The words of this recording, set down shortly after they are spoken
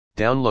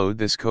Download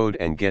this code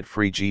and get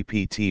free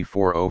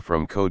GPT-4o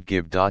from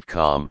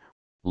codegive.com,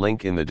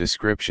 link in the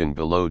description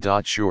below.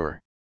 Sure.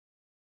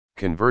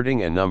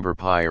 Converting a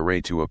numpy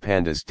array to a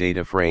pandas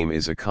data frame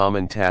is a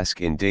common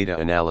task in data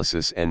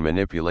analysis and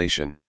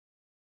manipulation.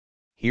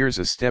 Here's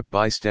a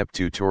step-by-step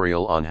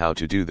tutorial on how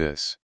to do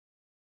this.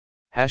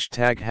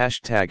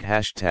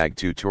 ###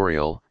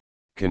 tutorial,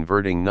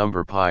 converting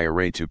numpy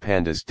array to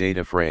pandas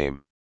data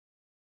frame.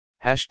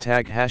 ###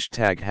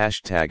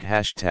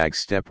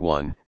 step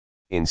 1,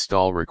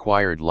 install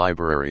required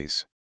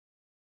libraries.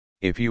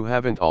 If you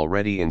haven't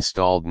already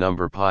installed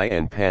numpy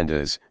and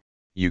pandas,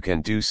 you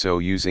can do so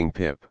using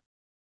pip.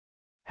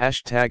 ###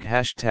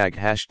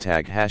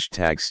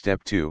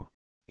 step 2,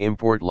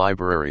 import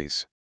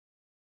libraries.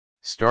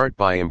 Start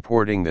by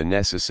importing the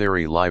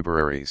necessary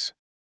libraries.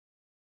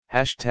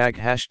 ###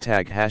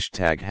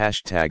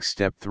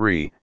 step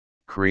 3,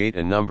 create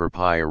a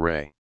numpy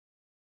array.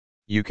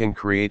 You can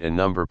create a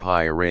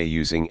numpy array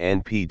using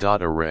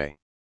np.array.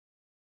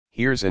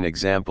 Here's an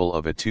example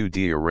of a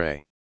 2D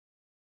array.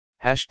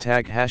 ###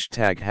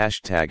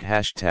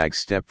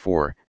 step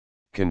 4,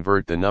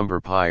 convert the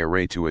numpy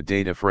array to a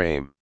data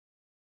frame.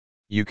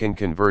 You can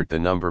convert the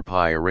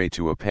numpy array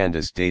to a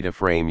pandas data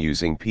frame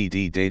using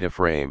PD data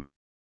frame.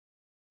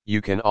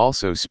 You can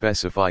also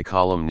specify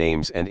column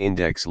names and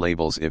index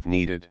labels if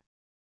needed.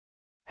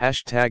 ###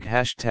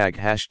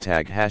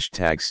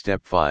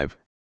 step 5,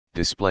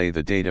 display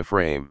the data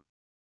frame.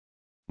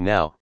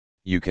 Now,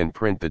 you can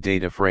print the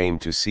data frame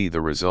to see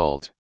the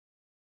result.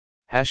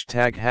 ###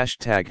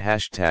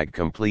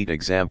 complete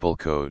example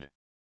code.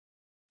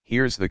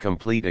 Here's the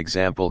complete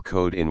example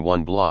code in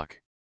one block.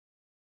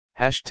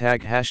 ###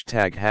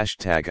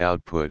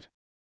 output.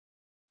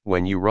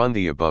 When you run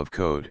the above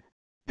code,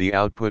 the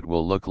output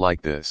will look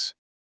like this.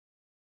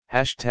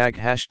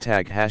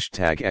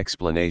 ###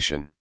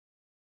 explanation.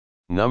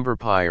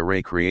 Numpy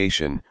array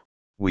creation,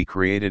 we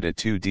created a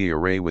 2D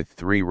array with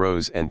 3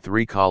 rows and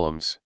 3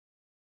 columns.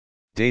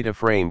 Data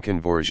frame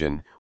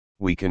conversion,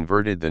 we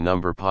converted the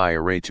numpy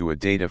array to a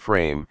data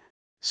frame,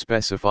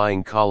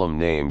 specifying column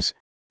names,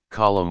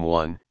 column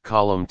 1,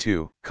 column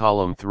 2,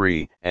 column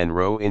 3, and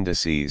row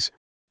indices,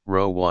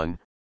 row 1,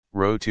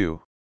 row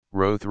 2,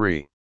 row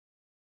 3.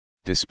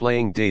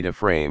 Displaying data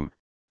frame,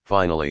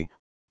 finally,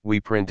 we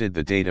printed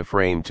the data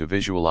frame to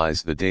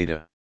visualize the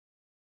data.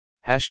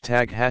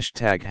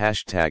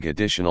 ###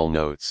 additional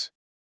notes.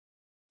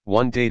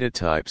 1. Data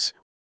types,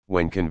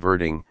 when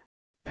converting,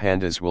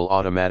 pandas will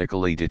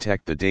automatically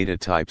detect the data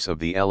types of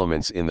the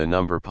elements in the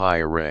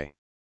numpy array.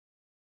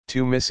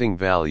 2. Missing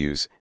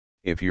values,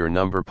 if your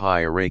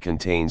numpy array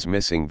contains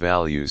missing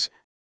values,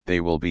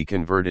 they will be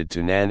converted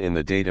to nan in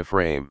the data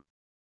frame.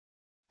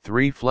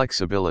 3.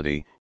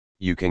 Flexibility,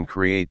 you can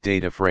create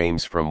data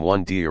frames from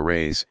 1D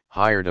arrays,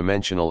 higher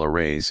dimensional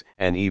arrays,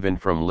 and even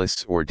from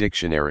lists or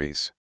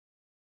dictionaries.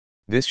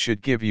 This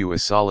should give you a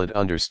solid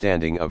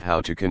understanding of how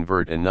to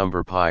convert a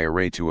numpy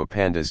array to a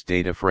pandas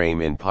data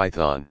frame in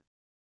Python.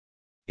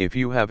 If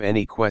you have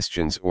any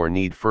questions or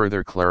need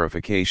further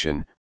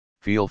clarification,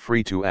 feel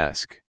free to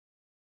ask.